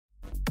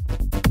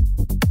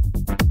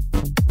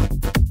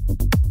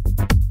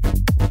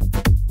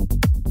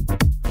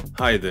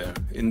Hi there,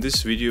 in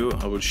this video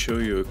I will show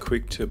you a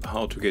quick tip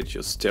how to get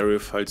your stereo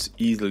files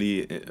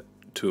easily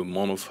to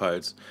mono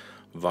files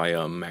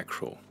via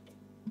macro.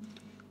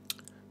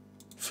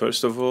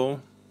 First of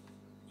all,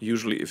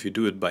 usually if you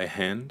do it by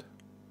hand,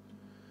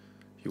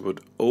 you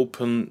would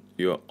open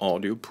your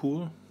audio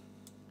pool,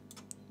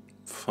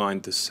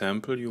 find the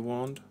sample you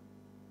want,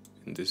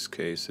 in this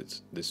case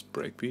it's this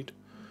breakbeat,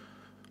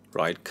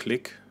 right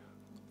click,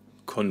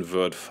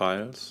 convert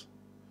files,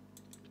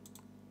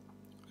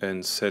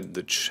 and set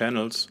the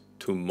channels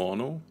to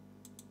mono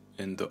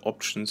and the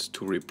options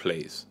to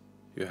replace.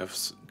 You have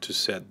to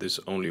set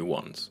this only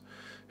once.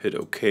 Hit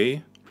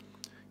OK.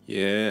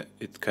 Yeah,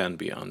 it can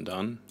be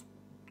undone.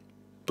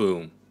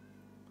 Boom.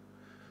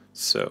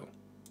 So,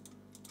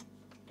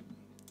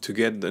 to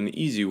get an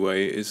easy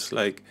way is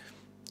like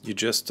you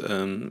just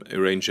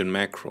arrange in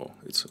macro.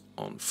 It's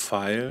on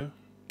File,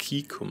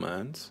 Key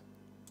Commands,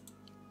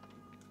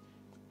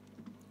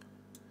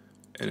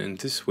 and in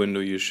this window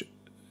you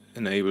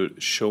enable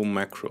Show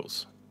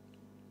Macros.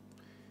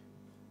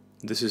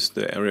 This is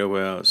the area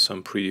where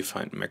some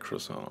predefined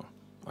macros are.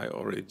 I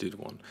already did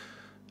one.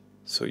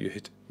 So you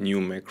hit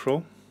New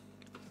Macro,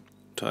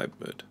 type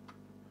it.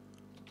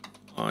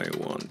 I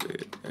want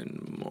it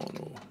in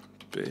mono,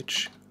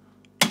 bitch.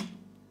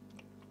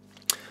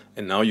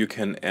 And now you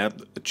can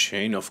add a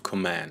chain of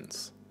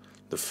commands.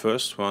 The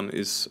first one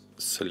is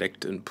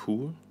select in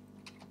pool.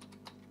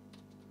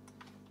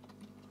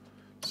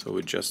 So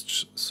we're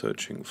just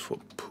searching for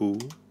pool.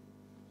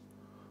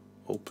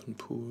 Open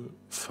pool,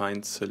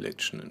 find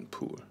selection in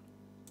pool.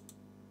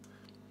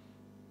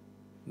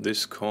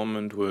 This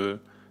command will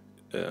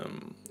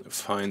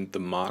find the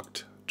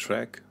marked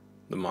track,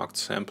 the marked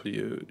sample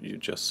you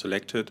just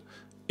selected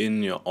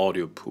in your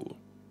audio pool.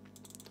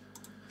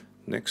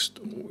 Next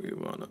we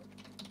wanna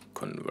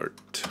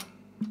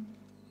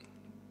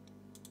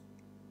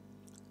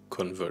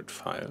convert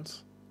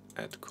files,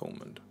 add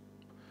command.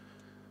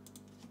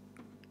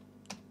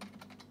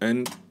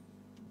 And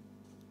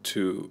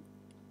to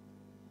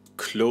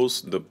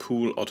close the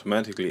pool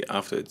automatically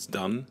after it's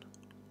done,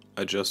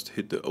 I just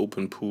hit the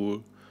open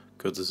pool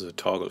because it's a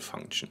toggle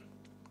function.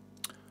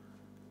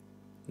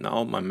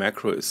 Now my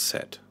macro is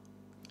set.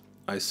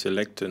 I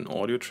select an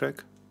audio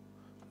track,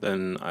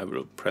 then I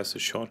will press a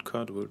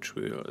shortcut which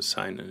we'll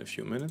assign in a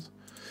few minutes,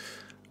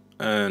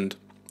 and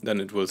then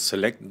it will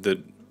select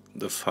the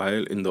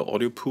file in the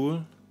audio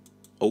pool,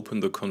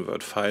 open the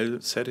convert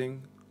file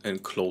setting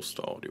and close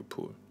the audio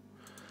pool.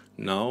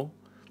 Now,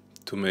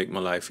 to make my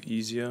life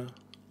easier,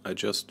 I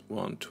just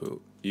want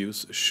to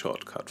use a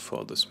shortcut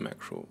for this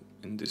macro.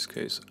 In this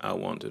case, I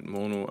want it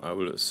mono. I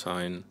will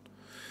assign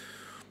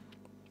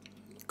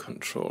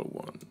Control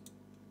 1.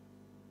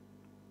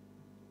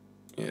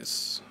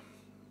 Yes,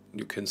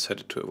 you can set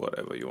it to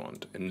whatever you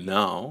want. And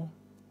now,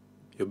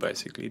 you're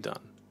basically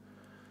done.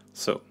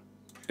 So,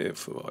 if,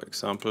 for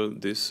example,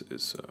 this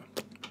is a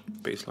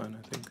baseline,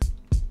 I think.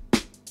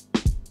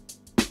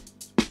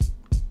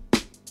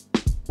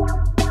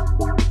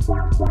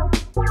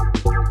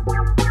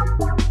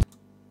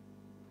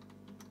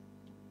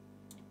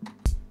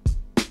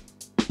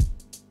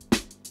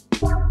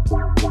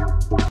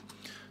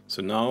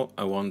 So now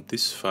I want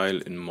this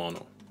file in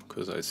mono,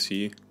 because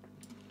you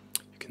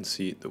can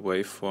see the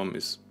waveform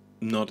is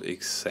not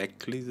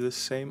exactly the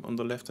same on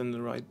the left and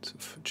the right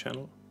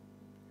channel.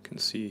 You can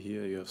see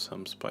here you have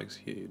some spikes,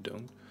 here you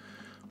don't.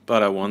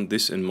 But I want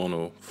this in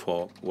mono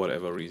for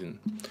whatever reason.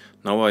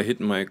 Now I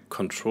hit my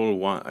Control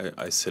 1,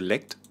 I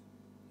select,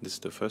 this is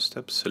the first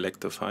step,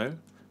 select the file,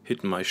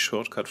 hit my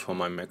shortcut for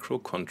my macro,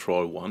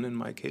 Control 1 in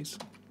my case,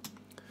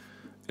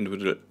 and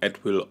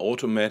it will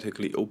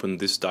automatically open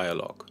this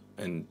dialog.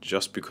 And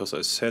just because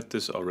I said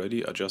this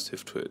already, I just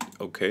have to hit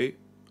OK,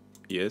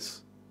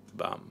 yes,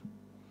 bam.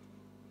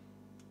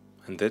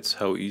 And that's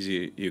how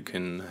easy you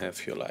can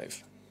have your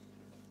life.